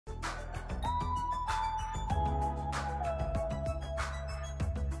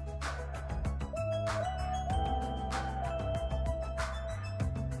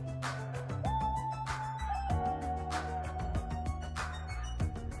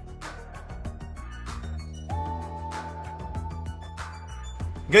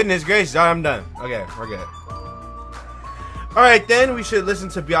Goodness gracious, I'm done. Okay, we're good. Alright then, we should listen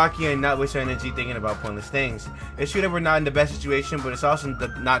to Byakuya and not waste our energy thinking about pointless things. It's true that we're not in the best situation, but it's also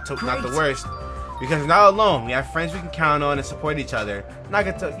not the worst. Because we're not alone. We have friends we can count on and support each other. I'm not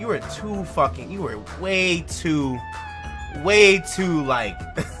gonna tell you, you were way too like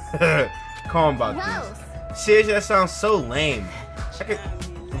calm about this. Seriously, that sounds so lame.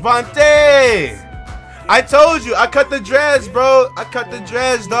 Vante! I told you, I cut the dreads, bro. I cut the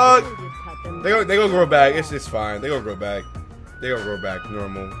dreads, dog. They gonna grow back. It's fine. They gonna grow back. They gonna grow back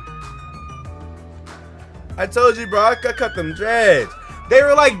normal. I told you, bro. I cut them dreads. They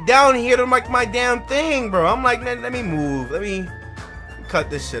were like down here to like my damn thing, bro. I'm like, man, let me move. Let me cut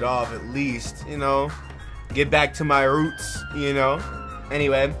this shit off at least, you know. Get back to my roots, you know.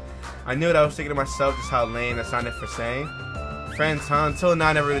 Anyway, I knew what I was thinking to myself, just how lame that sounded for saying. Friends, huh? Until now,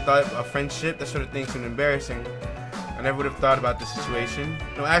 I never really thought of friendship. That sort of thing seemed embarrassing. I never would have thought about this situation.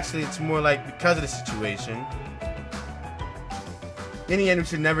 No, actually, it's more like because of the situation. In the end,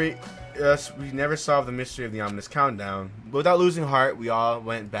 we never solved the mystery of the ominous countdown. But without losing heart, we all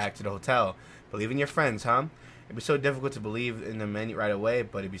went back to the hotel. Believe in your friends, huh? It'd be so difficult to believe in them right away,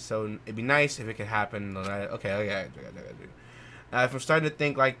 but it'd be nice if it could happen. Okay. If I'm starting to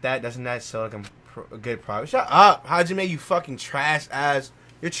think like that, doesn't that sound like I'm a good problem? Shut up, Hajime, you fucking trash ass.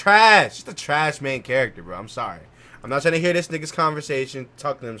 You're trash. Just a trash main character, bro. I'm sorry. I'm not trying to hear this nigga's conversation,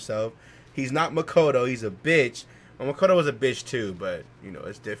 talking to himself. He's not Makoto. He's a bitch. Well, Makoto was a bitch too, but you know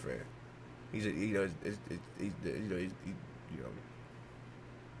it's different. He's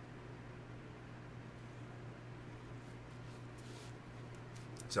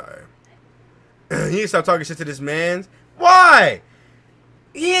sorry. You need to stop talking shit to this man. Why?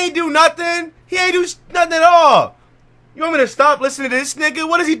 He ain't do nothing. He ain't do nothing at all. You want me to stop listening to this nigga?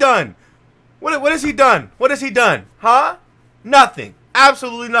 What has he done? What has he done? What has he done? Huh? Nothing.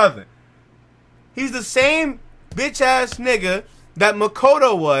 Absolutely nothing. He's the same bitch-ass nigga that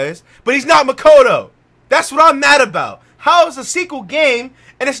Makoto was, but he's not Makoto. That's what I'm mad about. How is a sequel game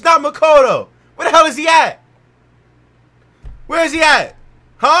and it's not Makoto? Where the hell is he at? Where is he at?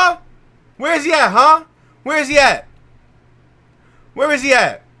 Huh? Where is he at, huh? Where is he at? Where is he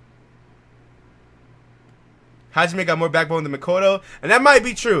at? Hajime got more backbone than Makoto, and that might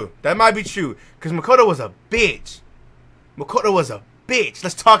be true. That might be true, because Makoto was a bitch. Makoto was a bitch.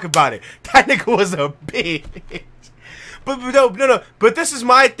 Let's talk about it. That nigga was a bitch. But no. But this is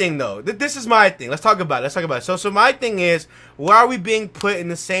my thing, though. This is my thing. Let's talk about it. So my thing is, why are we being put in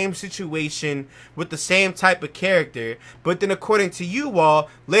the same situation with the same type of character, but then according to you all,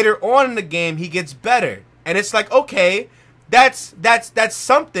 later on in the game, he gets better? And it's like, okay, that's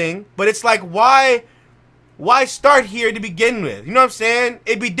something, but it's like, why start here to begin with? You know what I'm saying?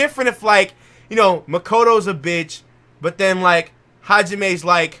 It'd be different if, like, you know, Makoto's a bitch, but then, like, Hajime's,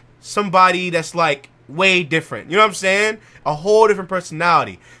 like, somebody that's, like, way different. You know what I'm saying? A whole different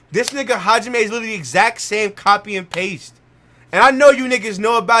personality. This nigga Hajime is literally the exact same copy and paste. And I know you niggas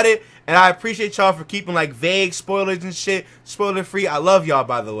know about it, and I appreciate y'all for keeping, like, vague spoilers and shit. Spoiler free. I love y'all,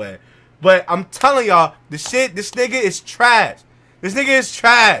 by the way. But I'm telling y'all, this nigga is trash. This nigga is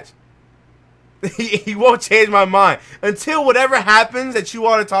trash. He won't change my mind. Until whatever happens that you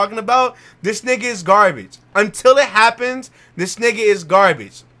all are talking about, this nigga is garbage. Until it happens, this nigga is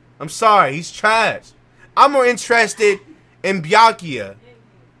garbage. I'm sorry, he's trash. I'm more interested in Byakuya.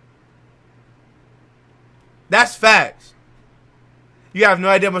 That's facts. You have no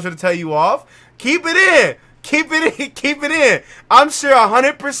idea how much to tell you off. Keep it in. Keep it in. Keep it in. I'm sure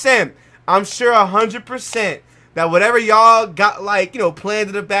 100%. I'm sure 100% that whatever y'all got, like, you know, planned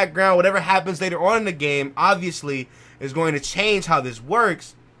in the background, whatever happens later on in the game, obviously is going to change how this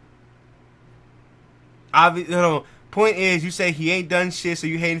works. Obviously, you know, point is, you say he ain't done shit, so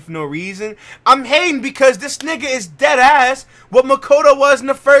you hating for no reason. I'm hating because this nigga is dead ass what Makoto was in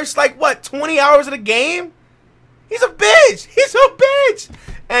the first, like, what, 20 hours of the game? He's a bitch. He's a bitch.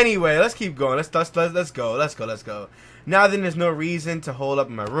 Anyway, let's keep going. Let's go. Now then, there's no reason to hold up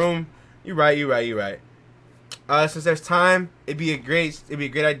in my room. You're right. Since there's time, it'd be a great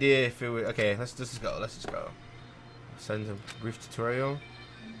idea if it would. Okay, let's just go. Send a brief tutorial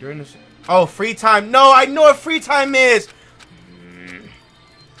during this. Oh, free time. No, I know what free time is.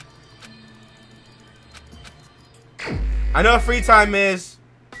 I know what free time is.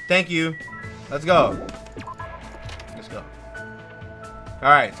 Thank you. Let's go. All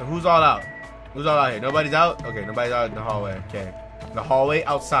right. So who's all out? Who's all out here? Nobody's out. Okay, nobody's out in the hallway. Okay, the hallway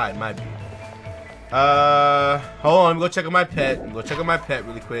outside might be. Hold on, I'm gonna go check on my pet.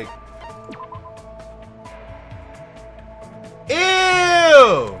 Really quick.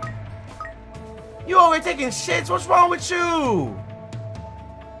 Ew! You over here taking shits? What's wrong with you?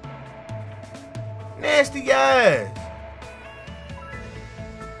 Nasty ass.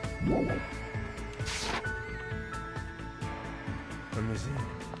 Let me see.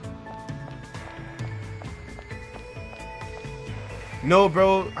 No,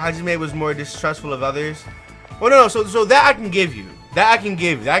 bro. Hajime was more distrustful of others. Oh no, so that I can give you. That I can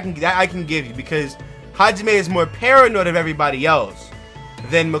give you. That I can give you because Hajime is more paranoid of everybody else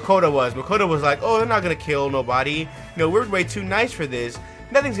than Makoto was. Makoto was like, oh, they're not gonna kill nobody. You know, we're way too nice for this.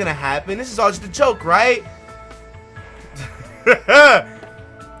 Nothing's gonna happen. This is all just a joke, right?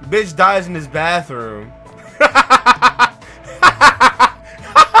 Bitch dies in his bathroom.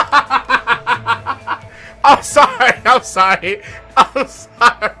 I'm sorry. I'm sorry. I'm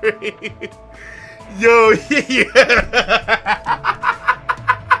sorry. Yo, yeah.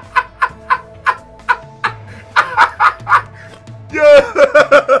 Yo.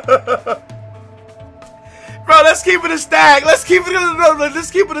 Bro, let's keep it a stack. Let's keep it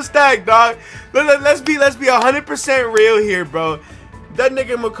let's keep it a stack, dog. Let's be 100% real here, bro. That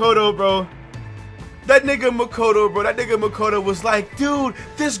nigga Makoto, bro. That nigga Makoto was like, dude,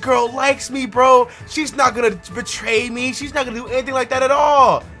 this girl likes me, bro. She's not gonna betray me. She's not gonna do anything like that at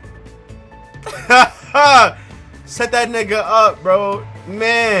all. Set that nigga up, bro.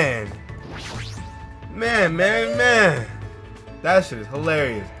 Man. That shit is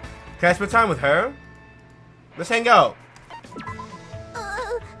hilarious. Can I spend time with her? Let's hang out.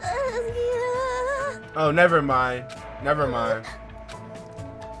 Oh, never mind. Never mind.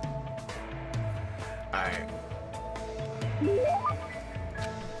 Alright.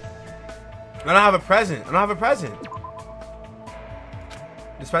 I don't have a present. I don't have a present.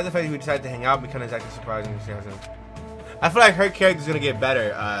 Despite the fact that we decided to hang out, we kind of exactly surprising. I feel like her character's gonna get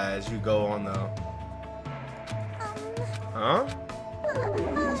better as you go on, though. Huh?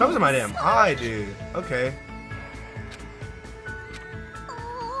 Something's in my damn eye, dude. Okay.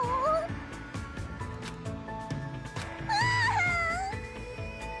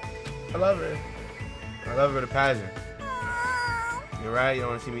 I love her. I love her with a passion. You're right. You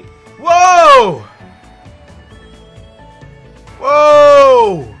don't want to see me. Whoa!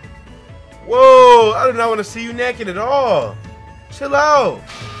 Whoa! Whoa! I do not want to see you naked at all. Chill out.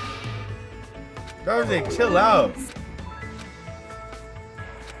 Thursday, chill out.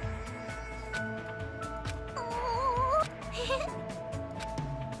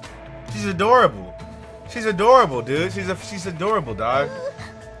 She's adorable. She's adorable, dude. She's adorable, dog.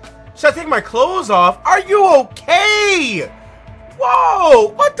 Should I take my clothes off? Are you okay? Whoa!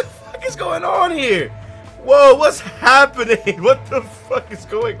 What the fuck is going on here? Whoa, what's happening? What the fuck is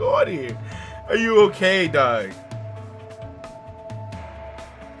going on here? Are you okay, dog?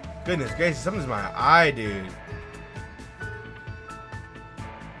 Goodness gracious, something's in my eye, dude.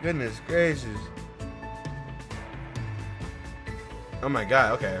 Goodness gracious. Oh my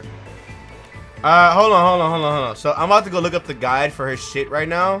god, okay. Hold on. So I'm about to go look up the guide for her shit right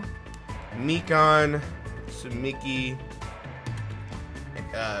now. Mikan Sumiki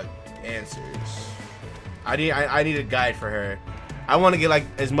answers. I need a guide for her. I want to get like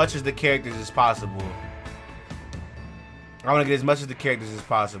as much as the characters as possible.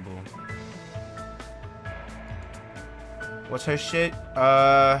 What's her shit?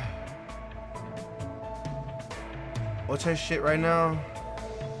 What's her shit right now?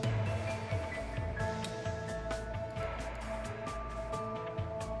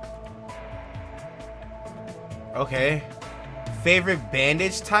 Okay. Favorite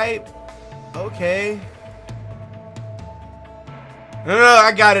bandage type? Okay. No,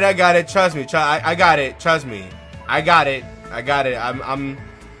 I got it. Trust me. I got it. Trust me. I got it. I'm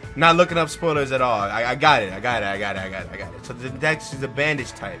not looking up spoilers at all. I got it. So that's the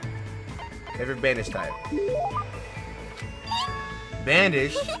bandage type. Favorite bandage type.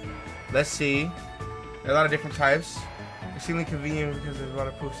 Bandage. Let's see. There are a lot of different types. Extremely convenient because there's a lot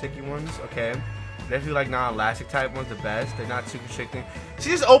of proof sticky ones. Okay. Definitely like non-elastic type ones the best. They're not too constricting. She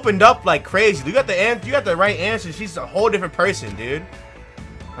just opened up like crazy. You got the right answer. She's a whole different person, dude.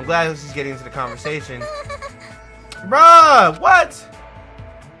 I'm glad she's getting into the conversation. Bruh, what?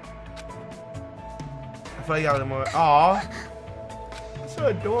 I feel like y'all are more. Aw, that's so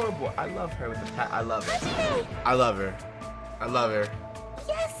adorable. I love her with the pat. I love her. I love her.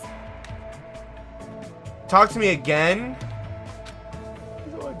 Yes. Talk to me again.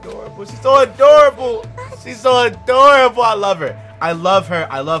 Adorable. She's so adorable. I love her.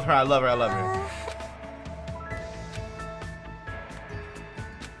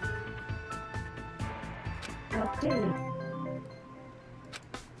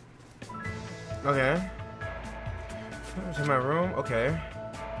 Okay. To my room. Okay.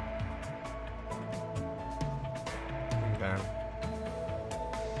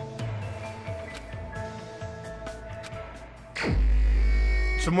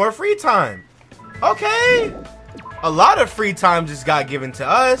 some more free time. Okay. A lot of free time just got given to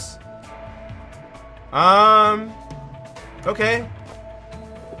us. Okay.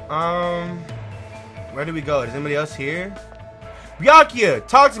 Where do we go? Is anybody else here? Byakuya,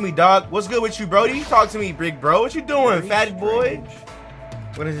 talk to me, dog. What's good with you, Brody? Talk to me, big bro. What you doing, fatty boy?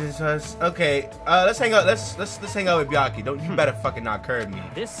 What is this? Okay, let's hang out. Let's hang out with Byakuya. Don't you better fucking not curb me.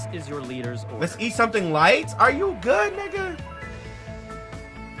 This is your leader's order. Let's eat something light. Are you good, nigga?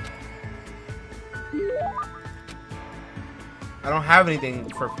 I don't have anything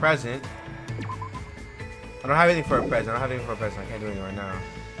for a present. I don't have anything for a present. I can't do anything right now.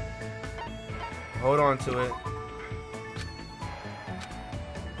 Hold on to it.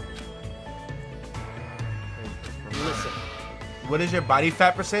 Listen. What is your body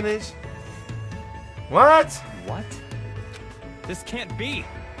fat percentage? What? What? This can't be.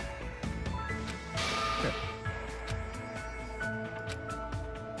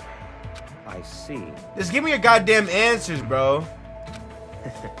 I see. Just give me your goddamn answers, bro.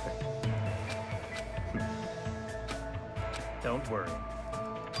 Don't worry.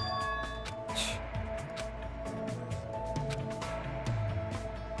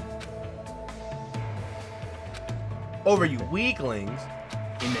 Over you weaklings.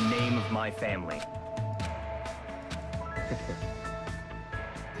 In the name of my family.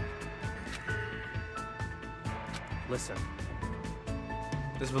 Listen.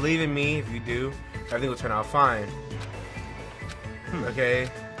 Just believe in me. If you do, everything will turn out fine. Okay.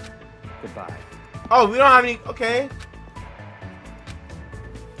 Goodbye. Oh, we don't have any. Okay.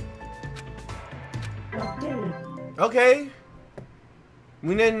 Okay.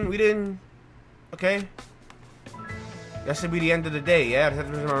 We didn't. Okay. That should be the end of the day. Yeah, that's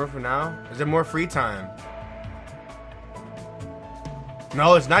my room for now. Is there more free time?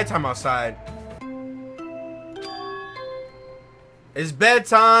 No, it's nighttime outside. It's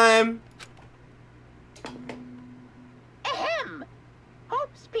bedtime. Ahem!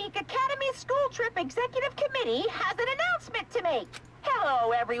 Hope's Peak Academy School Trip Executive Committee has an announcement to make.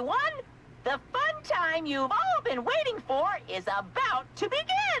 Hello, everyone. The fun time you've all been waiting for is about to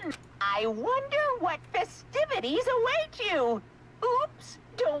begin. I wonder what festivities await you. Oops,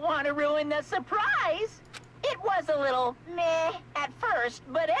 don't want to ruin the surprise. It was a little meh at first,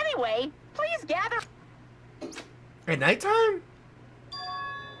 but anyway, please gather. At nighttime?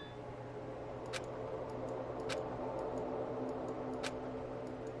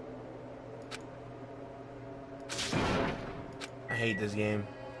 I hate this game.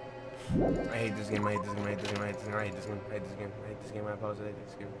 I hate this game. I hate this game. I hate this game. I hate this game. I hate this game. I hate this game. I hate this game. I apologize. I hate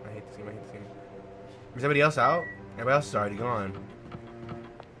this game. I hate this game. I hate this game. Is everybody else out? Everybody else is already gone.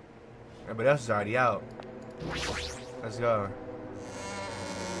 Everybody else is already out. Let's go.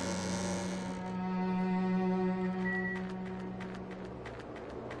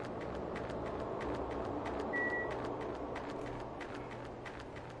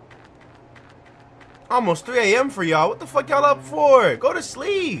 Almost 3 a.m. for y'all. What the fuck y'all up for? Go to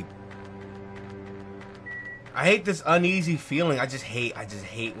sleep. I hate this uneasy feeling. I just hate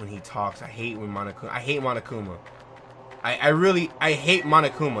when he talks. I hate when Monokuma. I hate Monokuma. I hate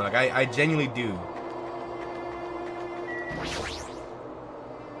Monokuma. Like I genuinely do.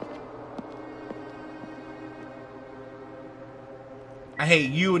 I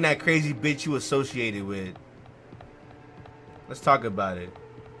hate you and that crazy bitch you associated with. Let's talk about it.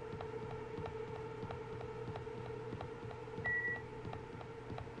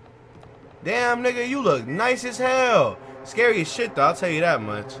 Damn, nigga, you look nice as hell. Scary as shit, though, I'll tell you that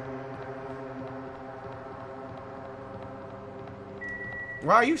much.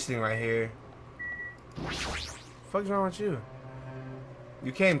 Why are you sitting right here? What the fuck's wrong with you?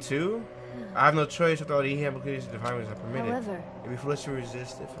 You came too? I have no choice with all the implications of defilements are permitted. However, it'd be foolish to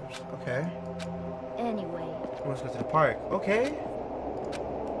resist it first. Okay. anyway. Let's go to the park. Okay.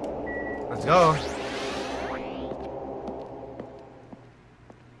 Let's go.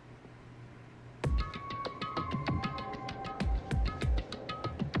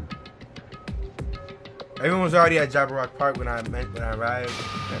 Everyone was already at Jabba Rock Park when I arrived.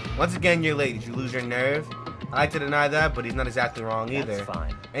 Once again, you're late. Did you lose your nerve? I like to deny that, but he's not exactly wrong either. That's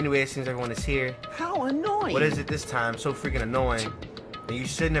fine. Anyway, it seems everyone is here. How annoying. What is it this time? So freaking annoying. And you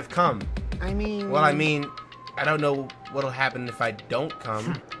shouldn't have come. I mean... Well, I mean, I don't know what'll happen if I don't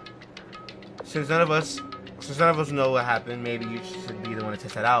come. Since none of us know what happened, maybe you should be the one to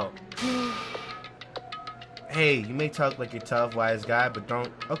test that out. Hey, you may talk like you're tough, wise guy, but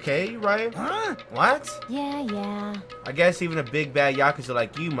don't... Okay, you're right. Huh? What? Yeah. I guess even a big bad Yakuza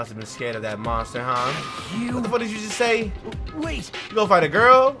like you must have been scared of that monster, huh? What the fuck did you just say? Wait. You gonna fight a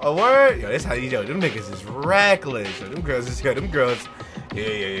girl? A word? Yo, that's how you know. Them niggas is reckless. Yo, them girls is... Yo, them girls...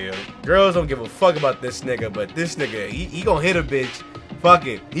 Yeah. Girls don't give a fuck about this nigga, but this nigga, he gonna hit a bitch. Fuck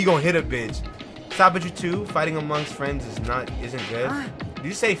it, he gonna hit a bitch. Stop at you too. Fighting amongst friends isn't good. Did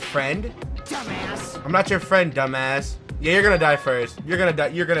you say friend? Dumbass. I'm not your friend, dumbass. Yeah, you're gonna die first. You're gonna die.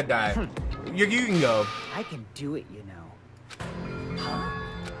 You're gonna die. You can go. I can do it, you know.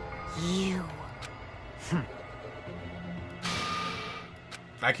 You.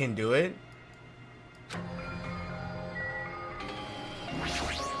 I can do it.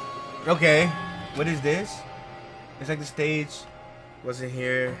 Okay, what is this? It's like the stage wasn't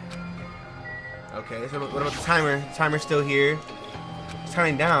here. Okay, so what about the timer? The timer's still here. It's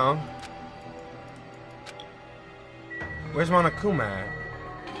counting down. Where's Monokuma at?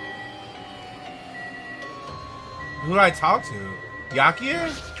 Who do I talk to? Yakia?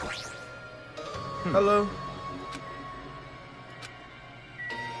 Hello?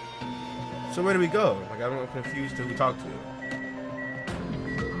 So where do we go? Like, I'm confused to who we talk to.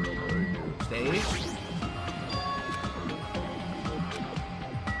 Stage?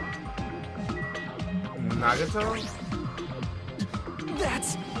 Nagato?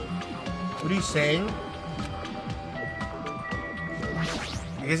 That's... What are you saying?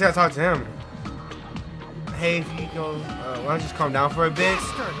 I guess I gotta talk to him. Hey, Fico, why don't you just calm down for a bit?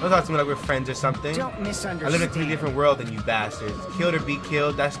 Don't talk to me like we're friends or something. Don't misunderstand. I live in a completely different world than you bastards. Killed or be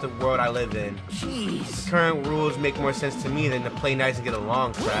killed, that's the world I live in. Jeez. The current rules make more sense to me than to play nice and get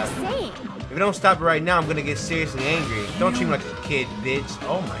along crap. What are you saying? If I don't stop it right now, I'm gonna get seriously angry. Don't treat me like a kid, bitch.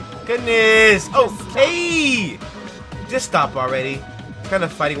 Oh my goodness. Oh, hey! Just stop already. This kind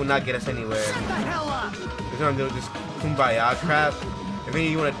of fighting will not get us anywhere. Shut the hell up. We're gonna do this kumbaya crap. If any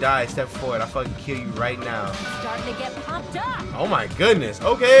of you wanna die, step forward. I'll fucking kill you right now. Starting to get pumped up. Oh my goodness.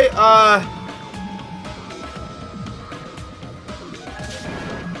 Okay,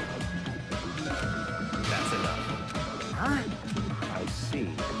 That's enough. Huh? I see.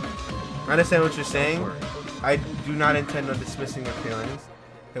 I understand what you're saying. Don't worry. I do not intend on dismissing your feelings.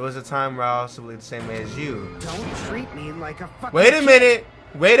 There was a time where I also believed the same way as you. Don't treat me like a fucking... Wait a minute.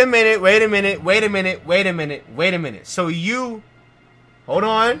 Wait a minute. Wait a minute. Wait a minute. Wait a minute. Wait a minute. So you... Hold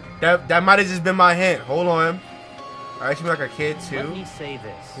on. That might have just been my hint. Hold on. I treat me like a kid too. Let me say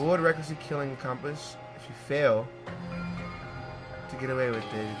this. What would recklessly killing accomplish if you fail to get away with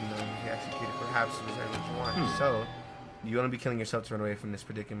it? You know, you executed perhaps it was what you want. So, you want to be killing yourself to run away from this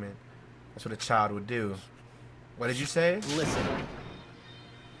predicament. That's what a child would do. What did you say? Listen.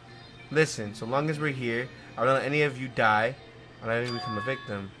 Listen, so long as we're here, I don't let any of you die. I don't let you become a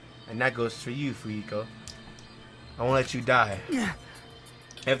victim. And that goes for you, Fuyiko. I won't let you die.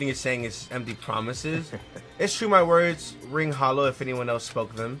 Everything you're saying is empty promises. It's true my words ring hollow if anyone else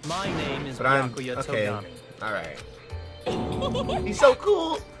spoke them. My name is But I'm... Byakuya Okay, Togami. alright. He's so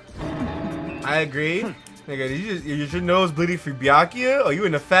cool! I agree. Nigga, is your nose bleeding for Byakuya? Oh, you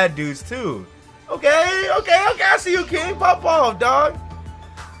in the fat dudes too. Okay, I see you, King. Pop off, dog.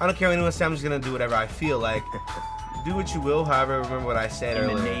 I don't care what anyone says, I'm just gonna do whatever I feel like. Do what you will, however, remember what I said In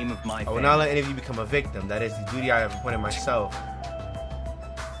earlier. the name of my I will family. not let any of you become a victim. That is the duty I have appointed myself.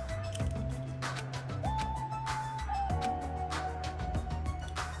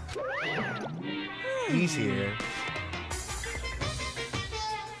 He's here.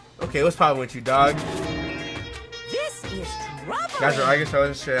 Okay, what's poppin' with you, dog? This is trouble. Guys are arguing, so I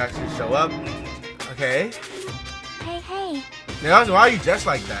wasn't sure to actually show up. Okay. Hey. Now, why are you just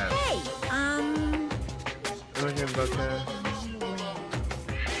like that? Hey,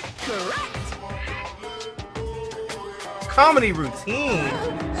 correct. Comedy routine.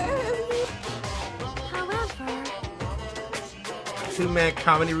 However, Two-man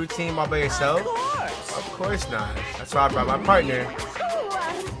comedy routine all by yourself? Of course. Of course not. That's why I brought my partner.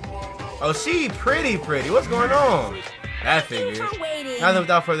 Oh, she pretty. What's going on? That figures. Thank you for waiting. Now then,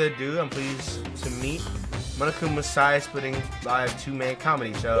 without further ado, I'm pleased to meet Monokuma side-splitting live two-man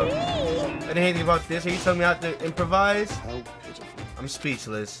comedy show. I didn't hear anything about this. Are you telling me how to improvise? Oh, I'm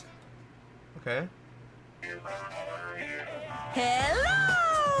speechless. Okay.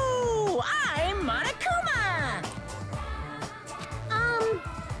 Hello! I'm Monokuma! I'm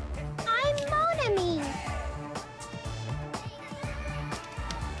Monami.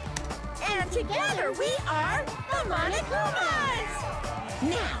 And together we are the Monokumas!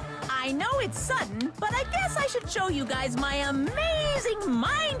 Now, I know it's sudden, but I guess I should show you guys my amazing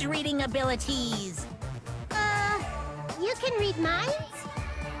mind-reading abilities. You can read minds?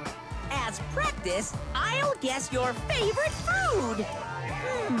 As practice, I'll guess your favorite food.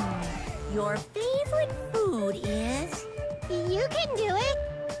 Your favorite food is... You can do it.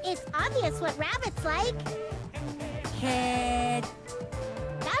 It's obvious what rabbits like. Cadavers.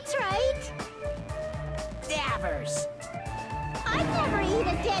 That's right. I'd never eat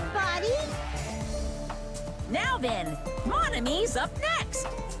a dead body. Now then, Monomy's up next.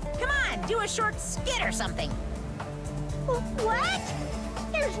 Come on, do a short skit or something. What?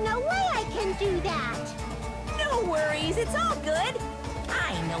 There's no way I can do that. No worries, it's all good.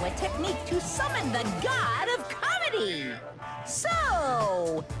 I know a technique to summon the god of comedy.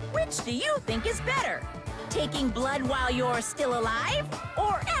 So, which do you think is better? Taking blood while you're still alive,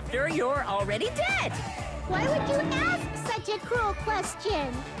 or after you're already dead? Why would you ask such a cruel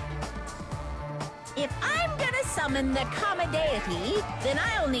question? If I'm gonna summon the comedy, then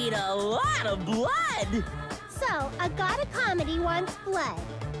I'll need a lot of blood. So, a god of comedy wants blood.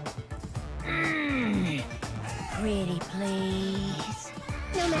 Pretty please.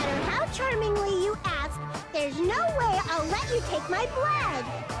 No matter how charmingly you ask, there's no way I'll let you take my blood.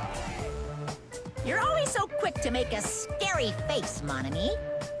 You're always so quick to make a scary face, Monomy.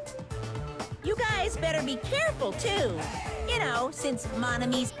 You guys better be careful, too. You know, since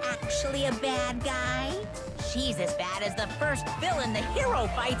Monomy's actually a bad guy. She's as bad as the first villain the hero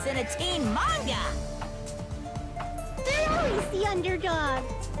fights in a teen manga. They're always the underdog.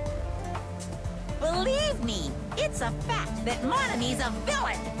 Believe me, it's a fact that Monomy's a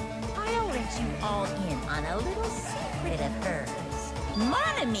villain. I'll let you all in on a little secret of hers.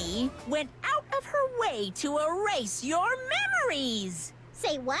 Monomy went out of her way to erase your memories.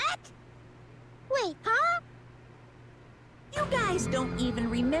 Say what? Wait, huh? You guys don't even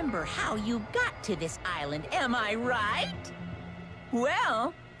remember how you got to this island, am I right?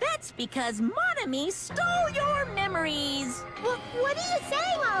 Well, that's because Monomy stole your memories. What are you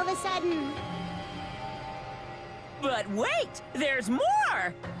saying all of a sudden? But wait, there's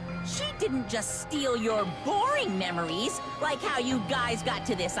more! She didn't just steal your boring memories, like how you guys got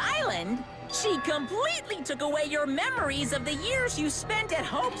to this island. She completely took away your memories of the years you spent at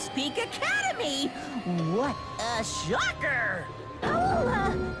Hope's Peak Academy. What a shocker!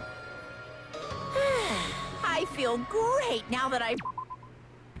 Oh, I feel great now that I've...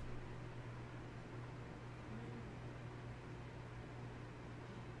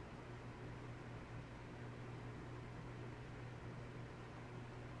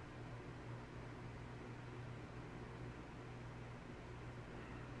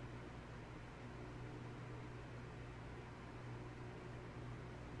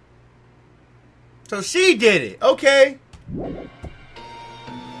 So she did it. Okay.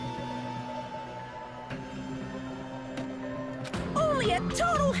 Only a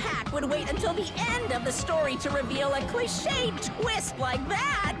total hack would wait until the end of the story to reveal a cliched twist like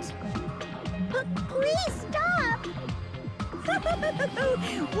that. please stop.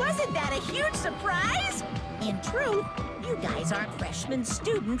 Wasn't that a huge surprise? In truth, you guys aren't freshman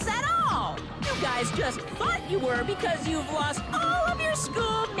students at all. You guys just thought you were because you've lost all of your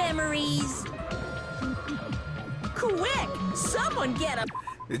school memories. Quick, someone get a...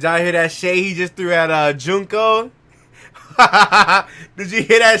 Did y'all hear that shade he just threw at Junko? Did you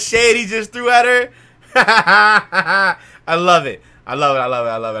hear that shade he just threw at her? I love it. I love it. I love it.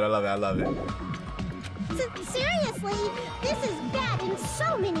 I love it. I love it. I love it. Seriously, this is bad in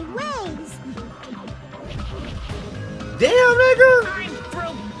so many ways. Damn, nigga. I'm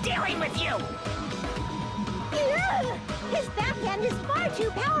through dealing with you. Ugh, his backhand is far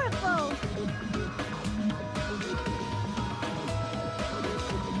too powerful.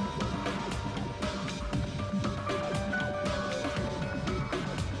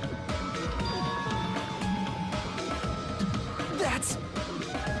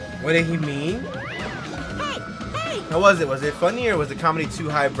 What did he mean? Hey! How was it? Was it funny or was the comedy too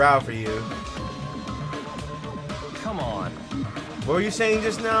highbrow for you? Come on. What were you saying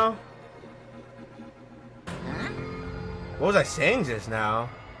just now? Huh? What was I saying just now?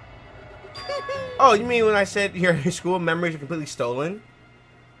 Oh, you mean when I said your school memories are completely stolen?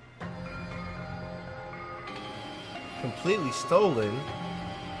 Completely stolen?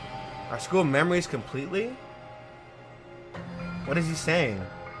 Our school memories completely? What is he saying?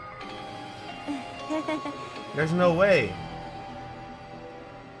 There's no way.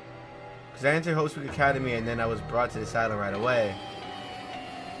 Because I entered Hope's Peak Academy and then I was brought to this island right away.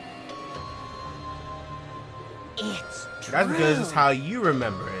 It's true. That's because it's how you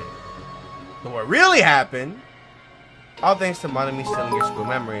remember it. But what really happened, all thanks to Monomy stealing your school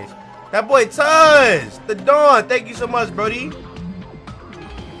memories. That boy Tuz! The Dawn! Thank you so much, Brody!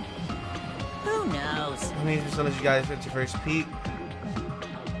 Who knows? I mean, as soon as you guys get your first peek.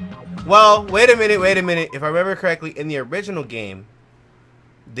 Well, wait a minute. If I remember correctly, in the original game,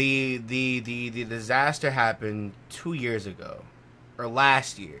 the disaster happened 2 years ago. Or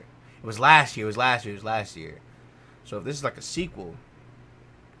last year. It was last year. So if this is like a sequel,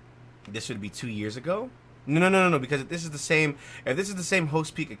 this would be 2 years ago? No. Because if this is the same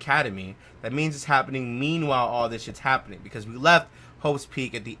Hope's Peak Academy, that means it's happening meanwhile all this shit's happening. Because we left Hope's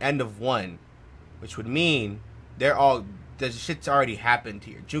Peak at the end of 1, which would mean the shit's already happened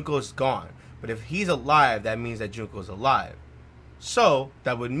here. Junko's gone. But if he's alive, that means that Junko's alive. So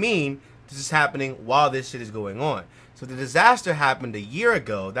that would mean this is happening while this shit is going on. So the disaster happened a year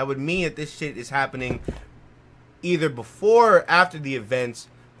ago. That would mean that this shit is happening either before or after the events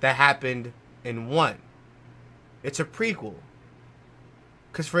that happened in 1. It's a prequel.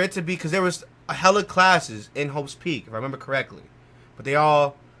 Because there was a hella classes in Hope's Peak, if I remember correctly. But they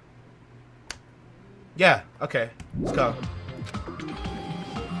all... Yeah, okay. Let's go.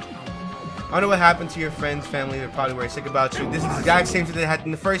 I don't know what happened to your friends, family. They're probably very sick about you. This is the exact same thing that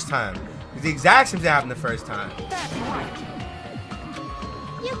happened the first time. It's the exact same thing that happened the first time. That's right.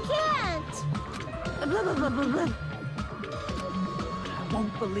 You can't. I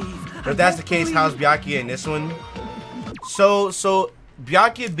won't believe. But if that's the case, how's Byakuya in this one? So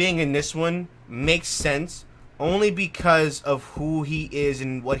Byakuya being in this one makes sense only because of who he is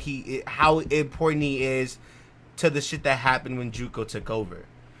and how important he is to the shit that happened when Junko took over.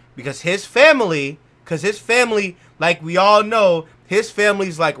 Because his family, like we all know, his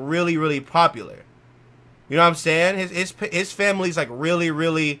family's like really, really popular. You know what I'm saying? His family's like really,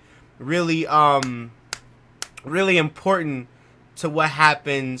 really, really, really important to what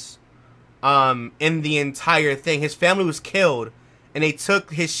happens in the entire thing. His family was killed, and they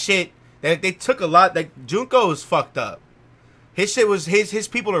took his shit. They took a lot. Like Junko is fucked up. His shit was his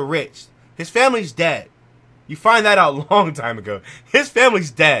people are rich. His family's dead. You find that out a long time ago. His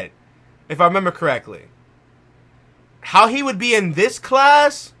family's dead, if I remember correctly. How he would be in this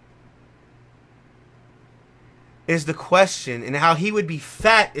class is the question, and how he would be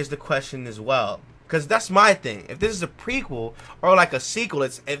fat is the question as well. Because that's my thing. If this is a prequel or like a sequel,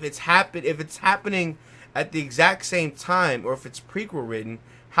 if it's happening at the exact same time, or if it's prequel written,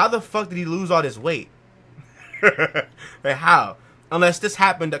 how the fuck did he lose all this weight? Like how? Unless this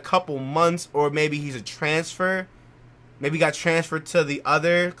happened a couple months, or maybe he's a transfer. Maybe he got transferred to the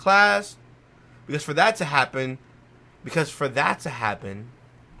other class. Because for that to happen,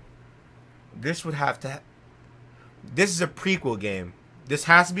 this would have to... This is a prequel game. This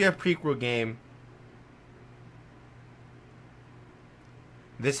has to be a prequel game.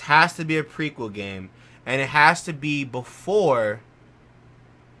 This has to be a prequel game. And it has to be before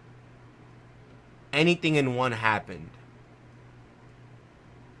anything in 1 happened.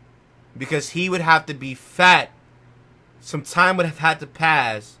 Because he would have to be fat. Some time would have had to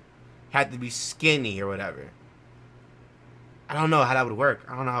pass. Had to be skinny or whatever. I don't know how that would work.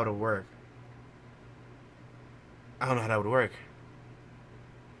 I don't know how it would work. I don't know how that would work.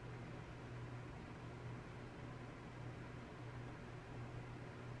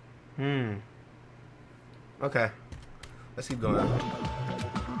 Okay. Let's keep going.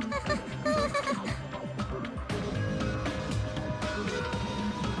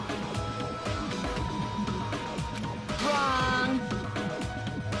 Wrong.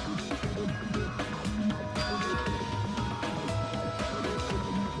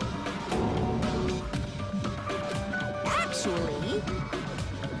 Actually,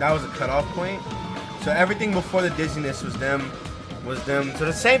 That was a cutoff point. So everything before the dizziness was them. So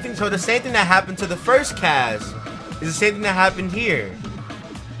the same thing. So the same thing that happened to the first cast is the same thing that happened here.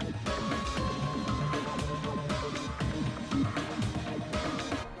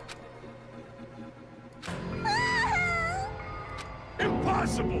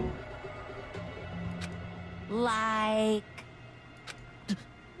 Impossible! like...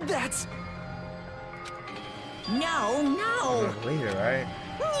 That's... No. Later, right?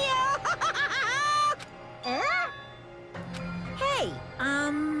 Hey,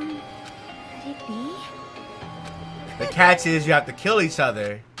 could it be? The catch is you have to kill each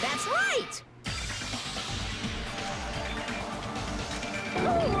other. That's right.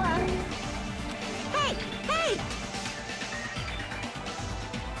 Hey, hey.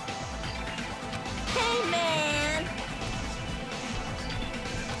 Hey, man.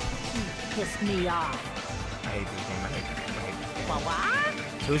 You pissed me off. I hate this game. I hate this game. What?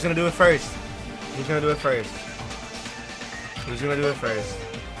 So who's gonna do it first? Who's gonna do it first?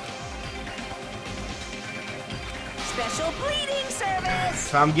 Special bleeding service.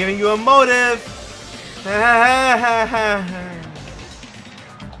 So I'm giving you a motive.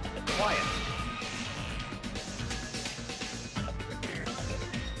 Quiet.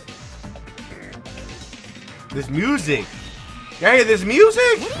 This music. You hear this music?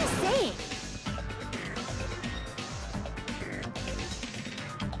 What are you saying?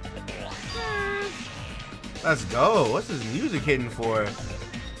 Let's go. What's this music hitting for?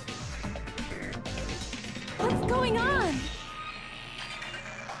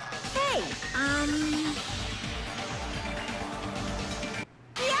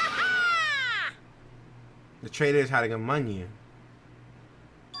 The traitor is hiding among you.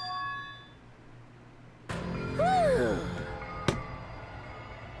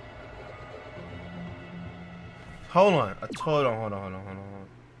 Hold on. Hold on.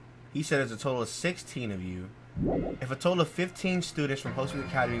 He said there's a total of 16 of you. If a total of 15 students from Host Peak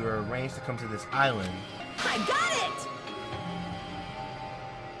Academy were arranged to come to this island. I got it!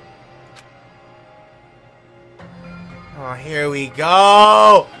 Oh, here we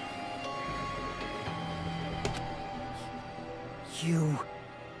go! You...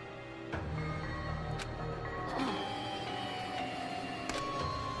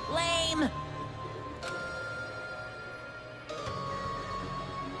 Lame!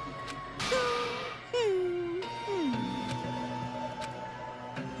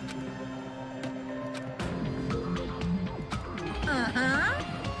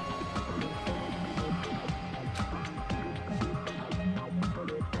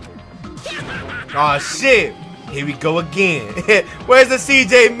 Oh shit! Here we go again. Where's the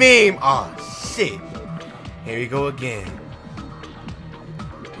CJ meme? Oh shit! Here we go again.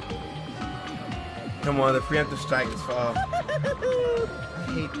 Come on, the preemptive strike is for. I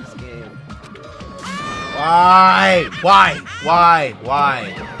hate this game.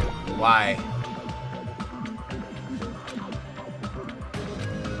 Why?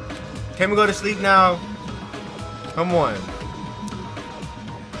 Can we go to sleep now? Come on.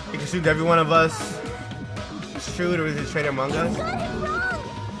 You can shoot every one of us. It's true, there is a traitor among us.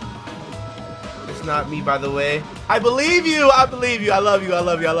 It's not me, by the way. I believe you. I believe you. I love you. I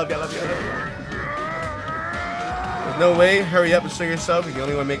love you. I love you. I love you. I love you. There's no way. Hurry up and show yourself. You're the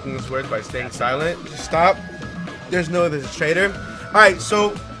only one making this work by staying silent. Just stop. There's no way there's a traitor. Alright,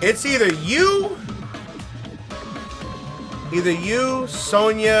 so it's either you,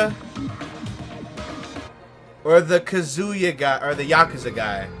 Sonya, or the Kazuya guy, or the Yakuza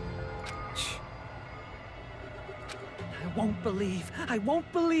guy. I won't believe. I won't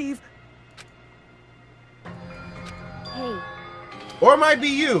believe. Hey. Or it might be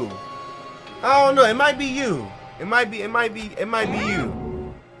you. I don't know. It might be you. It might be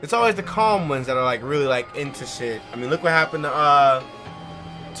you. It's always the calm ones that are like really like into shit. I mean, look what happened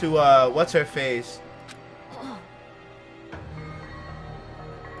to what's her face?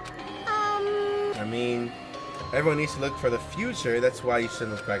 I mean, everyone needs to look for the future. That's why you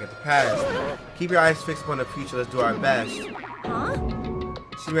shouldn't look back at the past. Keep your eyes fixed upon the future. Let's do our best. Huh?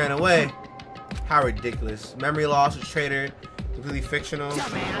 She ran away. How ridiculous. Memory loss, a traitor, completely fictional.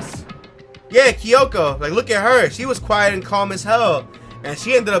 Dumbass. Yeah, Kyoko. Like, look at her. She was quiet and calm as hell. And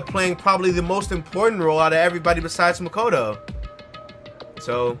she ended up playing probably the most important role out of everybody besides Makoto.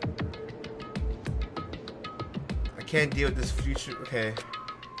 So, I can't deal with this future. Okay.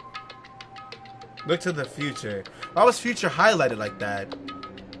 Look to the future. Why was future highlighted like that?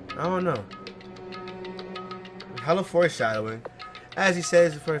 I don't know. Hella foreshadowing. As he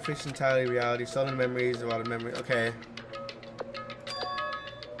says, for fiction entirely reality, stolen memories, a lot of memory. Okay.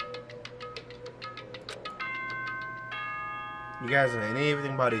 You guys don't know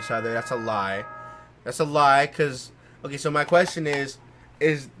anything about each other. That's a lie. That's a lie, because... Okay, so my question is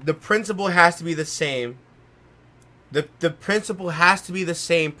the principle has to be the same. The principle has to be the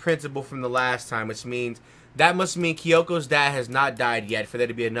same principle from the last time, which means... That must mean Kyoko's dad has not died yet for there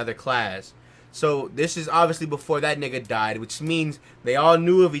to be another class. So, this is obviously before that nigga died, which means they all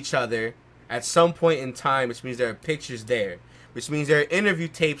knew of each other at some point in time, which means there are pictures there. Which means there are interview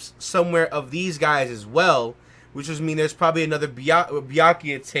tapes somewhere of these guys as well. Which would mean there's probably another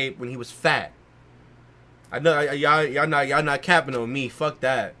Byakuya tape when he was fat. I know y'all not capping on me. Fuck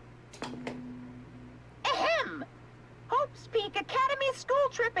that. Ahem! Hope's Peak Academy School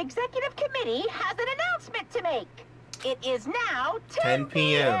Trip Executive Committee has an announcement to make. It is now 10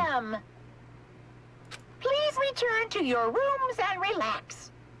 p.m. Please return to your rooms and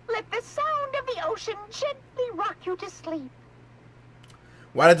relax. Let the sound of the ocean gently rock you to sleep.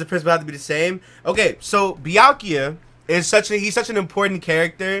 Why does the principal have to be the same? Okay, so Byakuya is he's such an important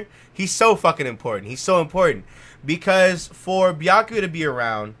character. He's so fucking important. He's so important. Because for Byakuya to be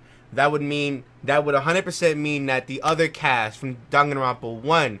around, that would 100% mean that the other cast from Danganronpa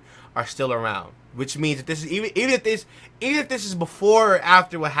 1 are still around. Which means that this is even if this is before or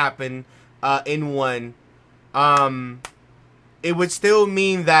after what happened in 1, it would still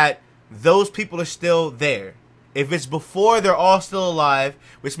mean that those people are still there. If it's before, they're all still alive,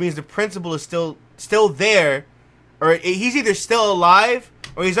 which means the principal is still there, or he's either still alive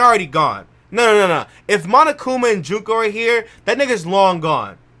or he's already gone. No. If Monokuma and Juko are here, that nigga's long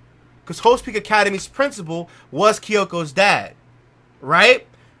gone. Because Host Peak Academy's principal was Kyoko's dad, right?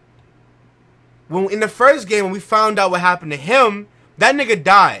 When in the first game, when we found out what happened to him, that nigga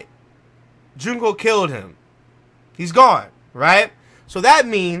died. Junko killed him. He's gone, right? So that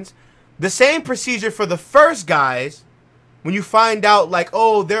means the same procedure for the first guys. When you find out, like,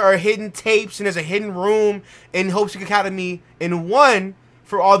 oh, there are hidden tapes and there's a hidden room in Hope's Academy in 1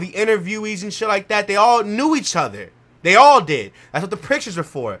 for all the interviewees and shit like that, they all knew each other. They all did. That's what the pictures were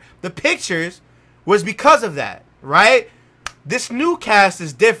for. The pictures was because of that, right? This new cast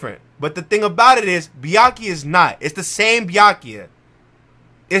is different. But the thing about it is, Byakuya is not. It's the same Byakuya.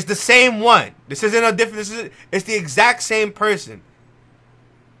 It's the same one. This isn't a different. It's the exact same person.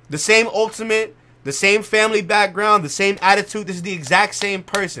 The same ultimate. The same family background, the same attitude. This is the exact same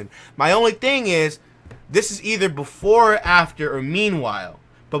person. My only thing is, this is either before or after or meanwhile.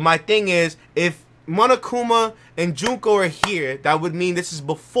 But my thing is, if Monokuma and Junko are here, that would mean this is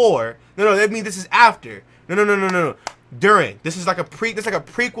before. No, that means this is after. No. During. This is like a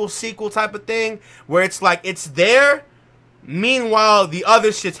prequel sequel type of thing where it's like it's there. Meanwhile, the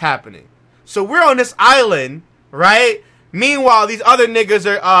other shit's happening. So we're on this island, right? Meanwhile, these other niggas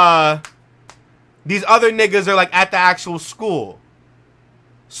are like at the actual school.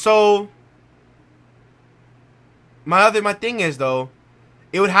 So my thing is though,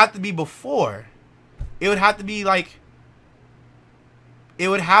 it would have to be before. It would have to be like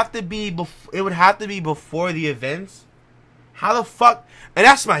before the events. How the fuck? And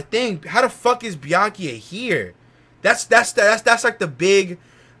that's my thing. How the fuck is Byakuya here? That's the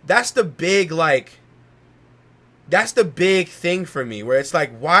big thing for me, where it's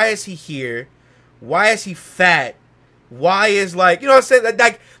like, why is he here? Why is he fat? Why is, like, you know what I'm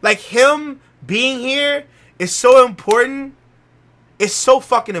saying? Like him being here is so important. It's so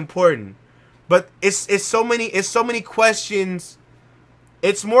fucking important. But it's so many questions.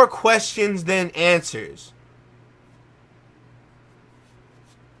 It's more questions than answers.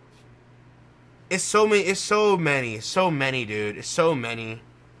 It's so many, dude. It's so many.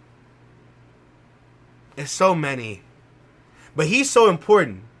 But he's so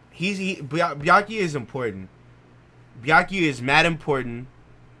important. Byakuya is important. Byakuya is mad important.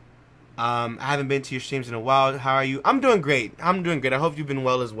 I haven't been to your streams in a while. How are you? I'm doing great. I hope you've been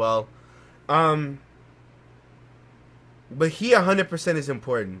well as well. But he 100% is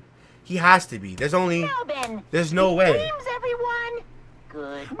important. He has to be. There's no way. Dreams, everyone.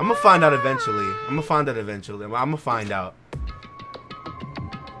 Good. I'm gonna find out eventually. I'm gonna find out.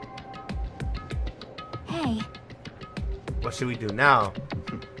 Hey. What should we do now?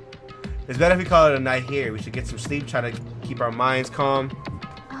 It's better if we call it a night here. We should get some sleep, try to keep our minds calm.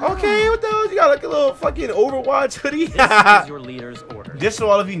 Okay, what the hell? You got like a little fucking Overwatch hoodie? This is your leader's order. Just so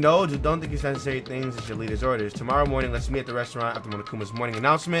all of you know, just don't think it's necessary things. It's your leader's orders. Tomorrow morning, let's meet at the restaurant after Monokuma's morning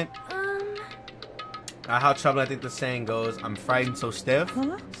announcement. How troubling I think the saying goes, I'm frightened so stiff.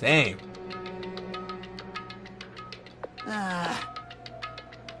 Huh? Same.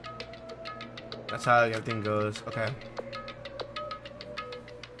 That's how everything goes. Okay.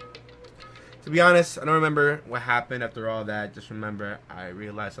 To be honest, I don't remember what happened after all that. Just remember, I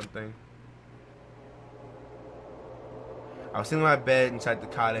realized something. I was sitting in my bed inside the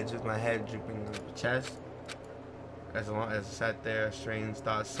cottage with my head drooping on my chest. As long as I sat there, strange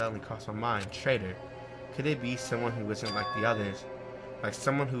thoughts suddenly crossed my mind. Traitor. Could it be someone who isn't like the others? Like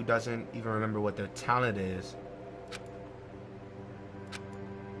someone who doesn't even remember what their talent is?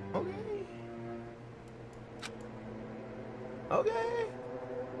 Okay. Okay.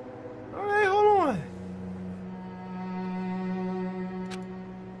 Alright, hold on.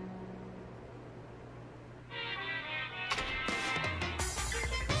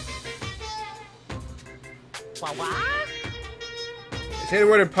 Say the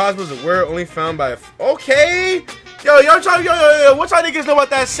word impossible is a word only found by okay. Yo, what y'all niggas know about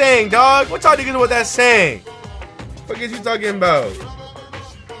that saying, dog? What y'all niggas know about that saying? What is you talking about?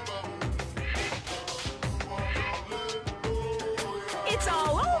 It's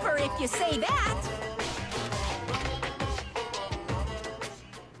all over if you say that.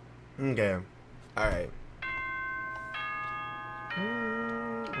 Okay. Alright.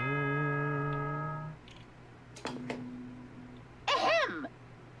 Ahem.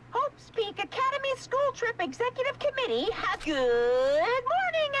 Hope's Peak Academy School Trip Executive Committee has... Good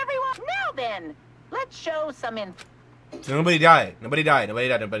morning, everyone. Now then, let's show some So nobody died. Nobody found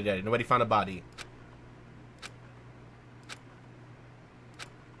a body.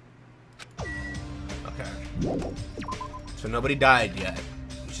 Okay. So nobody died yet.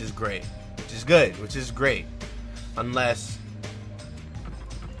 Which is great. Which is good. Which is great. Unless...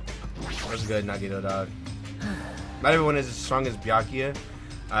 What's good, Nagito, dog? Not everyone is as strong as Byakuya.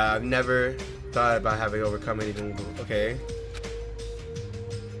 I've never thought about having overcome anything. Okay.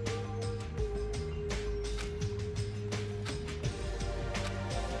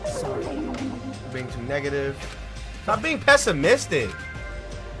 Sorry. Being too negative. Stop being pessimistic.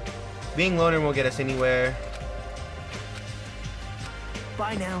 Being loner won't get us anywhere.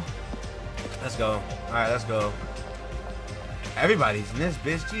 Bye now. Let's go. Alright, let's go. Everybody's in this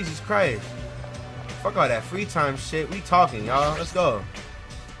bitch. Jesus Christ. Fuck all that free time shit. We talking, y'all. Let's go.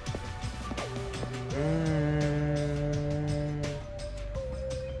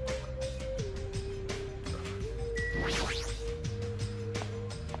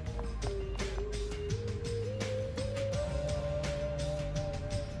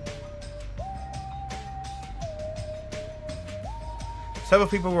 Several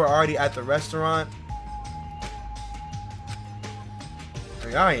people were already at the restaurant.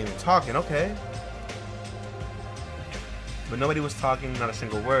 Y'all ain't even talking, okay. But nobody was talking, not a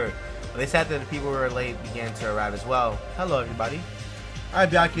single word. When they said that the people who were late began to arrive as well. Hello, everybody. Alright,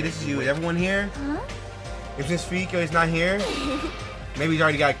 Biaki, this is you. Is everyone here? Huh? If this Fiko is not here, maybe he's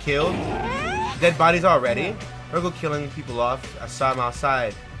already got killed. Dead bodies already. We'll go killing people off. I saw him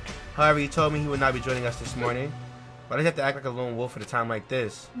outside. However, he told me he would not be joining us this morning. Why does he have to act like a lone wolf at a time like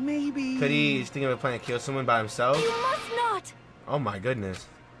this? Maybe. Could he thinking of a plan to kill someone by himself? You must not. Oh my goodness.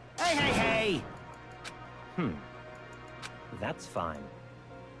 Hey! That's fine.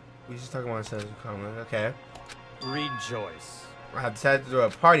 We just talking about says okay. Rejoice. I have decided to do a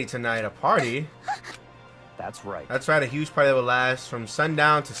party tonight. A party? That's right. That's right, a huge party that will last from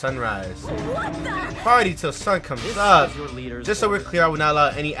sundown to sunrise. What the? Party till sun comes This up. is your leader's Just so we're order. clear, I will not allow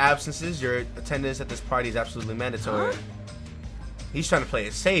any absences. Your attendance at this party is absolutely mandatory. Huh? He's trying to play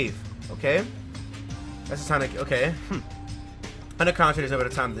it safe, okay? That's the time to, okay. Under contract, there's no better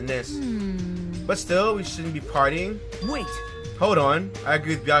time than this. But still, we shouldn't be partying. Wait. Hold on. I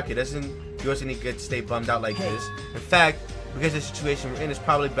agree with Biaki. It doesn't do us any good to stay bummed out like this. In fact, because of the situation we're in, it's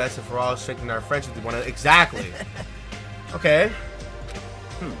probably best if we're all strengthening our friendship with one another. Exactly. Okay.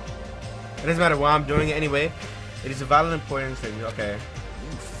 It doesn't matter why I'm doing it anyway. It is of vital importance that okay.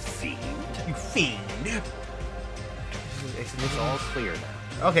 You fiend. You fiend. It's all clear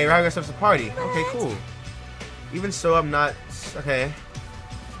now. Okay, we're having ourselves a party. Okay, cool. Even so, I'm not okay.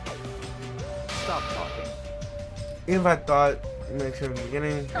 Stop talking. Even if I thought in the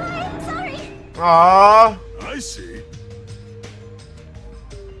beginning. I'm sorry. Aww. I see.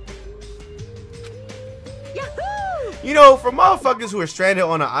 Yahoo! You know, for motherfuckers who are stranded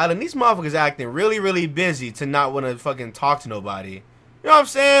on an island, these motherfuckers acting really, really busy to not want to fucking talk to nobody. You know what I'm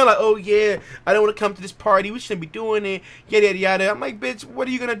saying? Like, oh yeah, I don't want to come to this party. We shouldn't be doing it. Yada, yada, yada. I'm like, bitch, what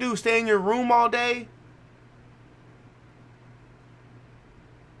are you going to do? Stay in your room all day?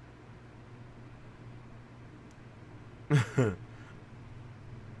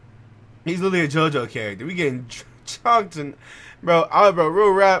 He's literally a JoJo character. We getting chunked and, bro, real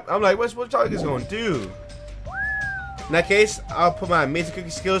rap. I'm like, what y'all niggas gonna do? In that case, I'll put my amazing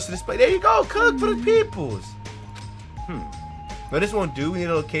cooking skills to display. There you go, cook for the peoples. No, this won't do. We need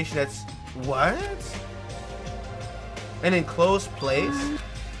a location that's what? An enclosed place.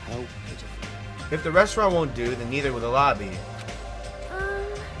 How pitiful. If the restaurant won't do, then neither will the lobby.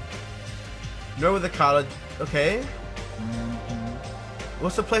 Nor will the college. Okay.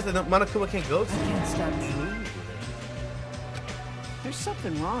 What's the place that Monokuma can't go to? I can't stop dreaming with it. There's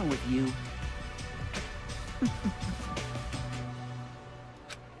something wrong with you.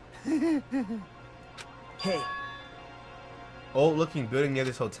 Hey, Old looking building near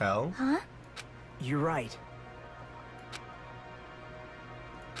this hotel. Huh? you're right.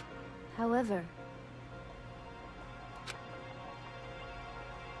 However.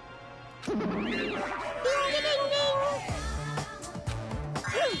 Ding, ding, ding,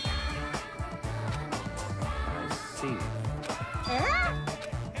 I see. Hello!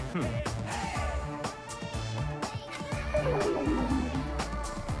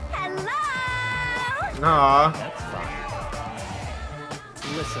 Aw. That's fine.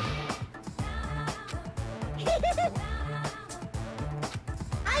 Listen.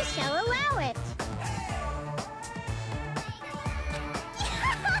 I shall allow it.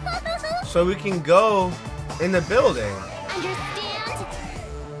 So we can go in the building. Understand?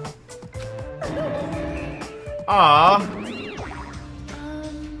 Aw.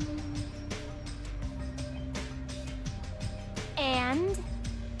 And?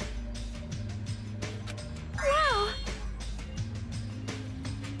 Wow!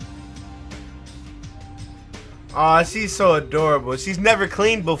 Aw, she's so adorable. She's never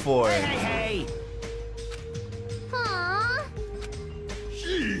cleaned before. Hey! Aww!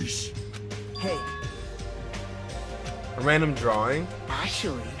 Sheesh. Hey, A random drawing.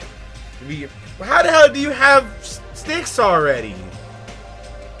 actually, How the hell do you have sticks already?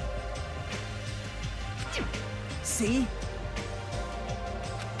 see?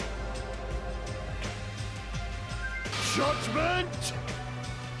 Judgment!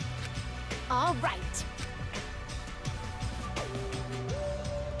 All right.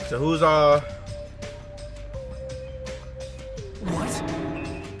 So who's What?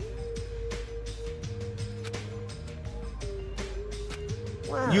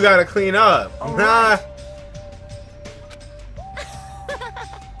 Wow. You gotta clean up. All Nah. right.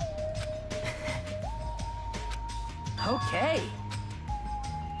 Okay.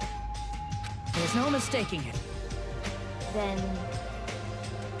 There's no mistaking it. Then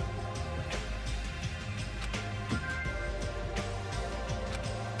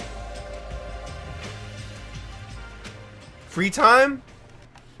Free time?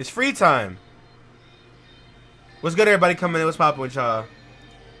 It's free time. What's good, everybody coming in? What's poppin' with y'all?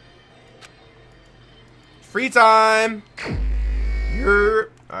 Free time. Alright.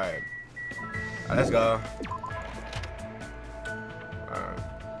 Alright, let's go. Alright.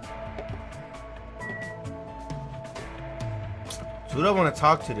 So who do I want to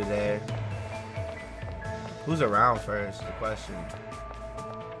talk to today? Who's around first? The question.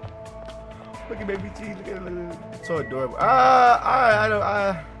 Look at baby G. Look at it. It's so adorable. I don't.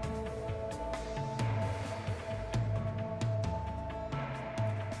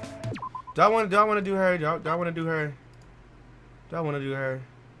 Do I want to do her? Do I want to do her? Do I want to do her?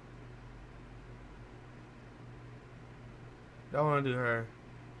 Do I want to do her?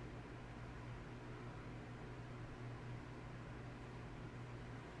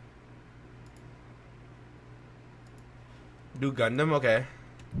 Do Gundam? Okay.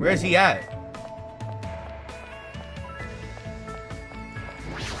 Where is he at?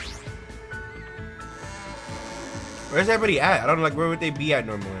 Where's everybody at? I don't know, like, where would they be at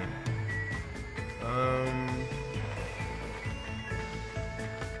normally?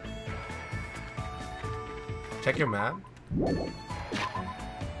 Check your map.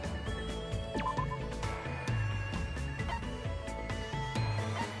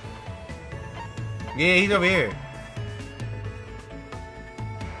 Yeah, he's over here.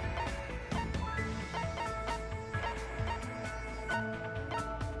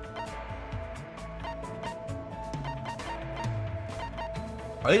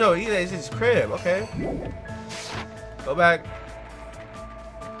 Oh, you know, it's his crib. Okay. Go back.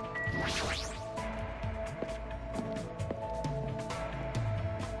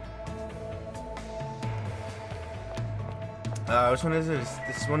 Which one is this?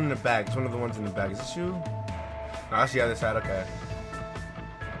 This one in the back. It's one of the ones in the back. Is this you? No, that's the other side. Okay.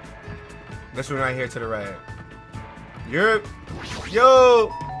 This one right here to the right. You're...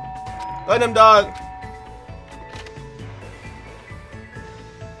 Yo! Let him, dog.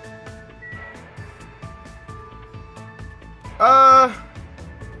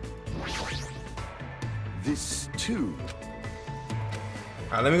 This too.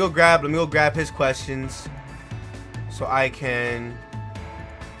 Alright, let me go grab his questions so I can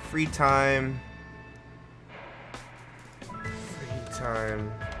free time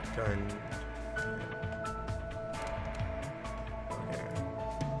done. Okay.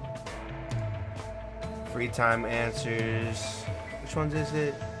 Free time answers. Which ones is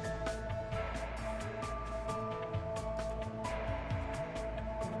it?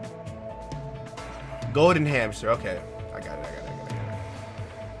 Golden hamster. Okay, I got it.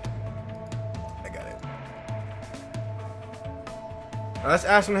 Now let's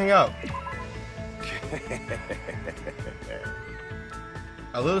ask him to hang out.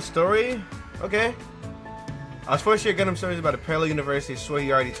 A little story? Okay. I was forced to hear Gundam stories about a parallel universe. I swear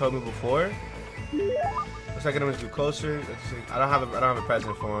you already told me before. Looks like Gundam is closer. I don't have a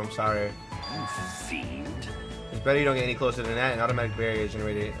present for him. Sorry. You fiend. It's better you don't get any closer than that. An automatic barrier is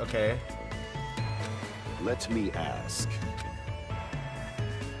generated. Okay. Let me ask.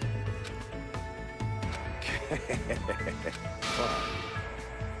 Fine.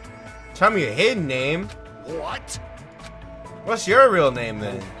 Tell me a hidden name. What? What's your real name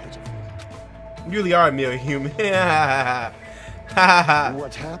then? Pitiful. You really are a mere human. What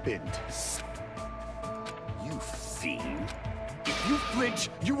happened? You fiend. If you flinch,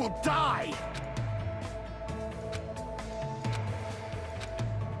 you will die!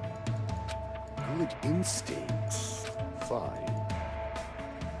 Good instincts. Fine.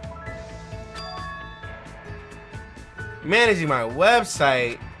 Managing my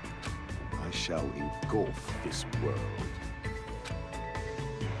website. I shall engulf this world.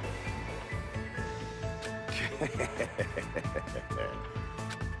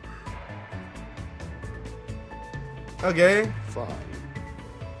 Okay. Fine.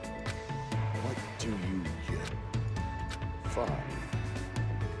 What do you get? Fine.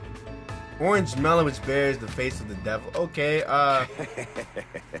 Orange melon which bears the face of the devil. Okay,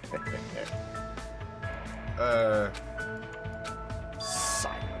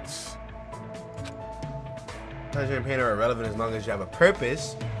 Silence. Pleasure and pain are irrelevant as long as you have a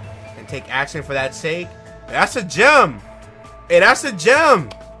purpose and take action for that sake. That's a gem. Hey, that's a gem.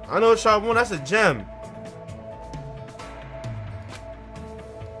 I know what y'all want. That's a gem.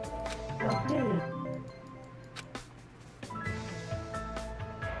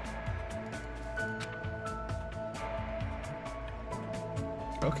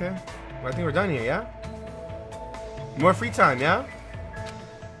 Okay. Well, I think we're done here, yeah? More free time, yeah?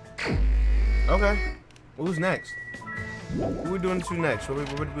 Okay. Well, who's next? Who are we doing to next? Who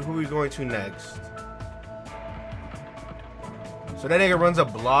are we going to next? So that nigga runs a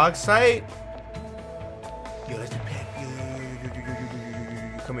blog site? Yo, that's the pet. Yo.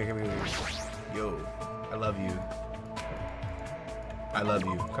 Come here. Yo, I love you. I love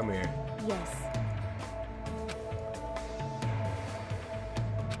you. Come here. Yes.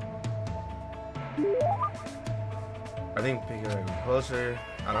 I think picking her closer.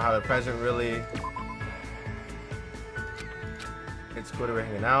 I don't have a present really. It's cool that we're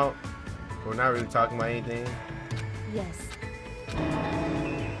hanging out. We're not really talking about anything. Yes.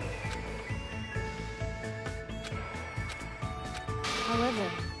 However,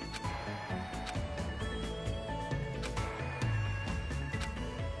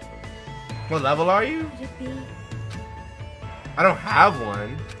 What level are you? could it be? I don't have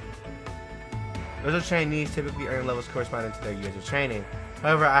one. Those are trainees typically earn levels corresponding to their years of training.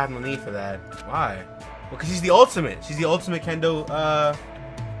 However, I have no need for that. Why? Well, because she's the ultimate. She's the ultimate kendo,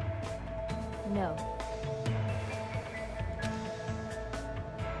 No.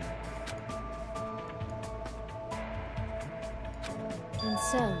 And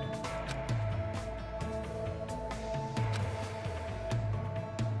so,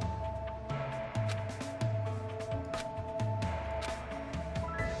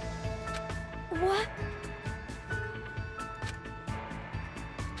 what?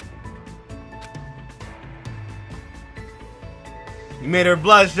 You made her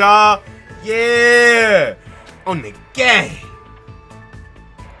blush, y'all. Yeah. On the gang.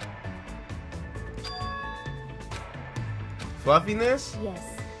 Fluffiness? Yes.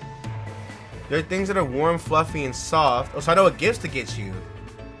 There are things that are warm, fluffy, and soft. Oh, so I know what gifts to get you.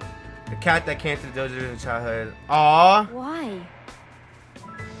 The cat that came to the dojo in childhood. Aw. Why?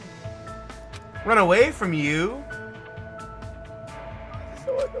 Run away from you. She's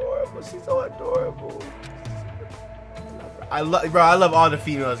so adorable. She's so adorable. I love all the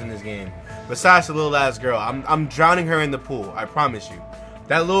females in this game. Besides the little ass girl. I'm drowning her in the pool. I promise you.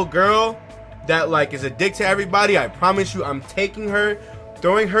 That little girl that like is a dick to everybody, I promise you I'm taking her,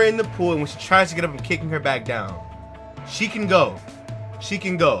 throwing her in the pool, and when she tries to get up, I'm kicking her back down. She can go. She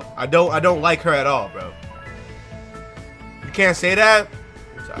can go. I don't like her at all, bro. You can't say that?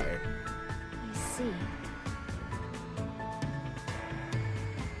 I'm sorry.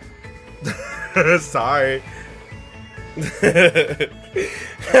 I see. Sorry.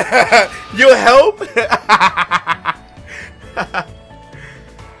 You help?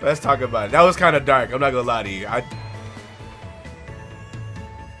 Let's talk about it. That was kind of dark. I'm not gonna lie to you.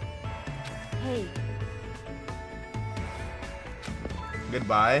 Hey.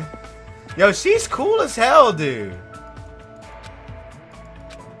 Goodbye. Yo, she's cool as hell, dude.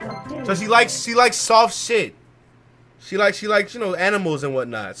 So she likes soft shit. She likes, you know, animals and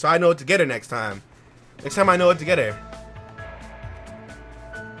whatnot. So I know what to get her next time. Next time I know what to get her.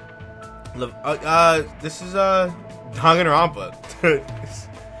 This is Danganronpa.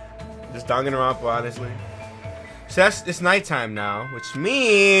 Just Danganronpa, honestly. So it's nighttime now, which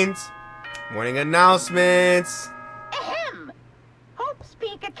means morning announcements. Ahem! Hope's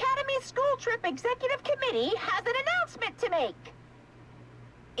Peak Academy School Trip Executive Committee has an announcement to make.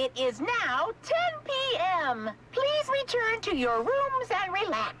 It is now 10 p.m. Please return to your rooms and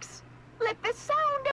relax. Let the sound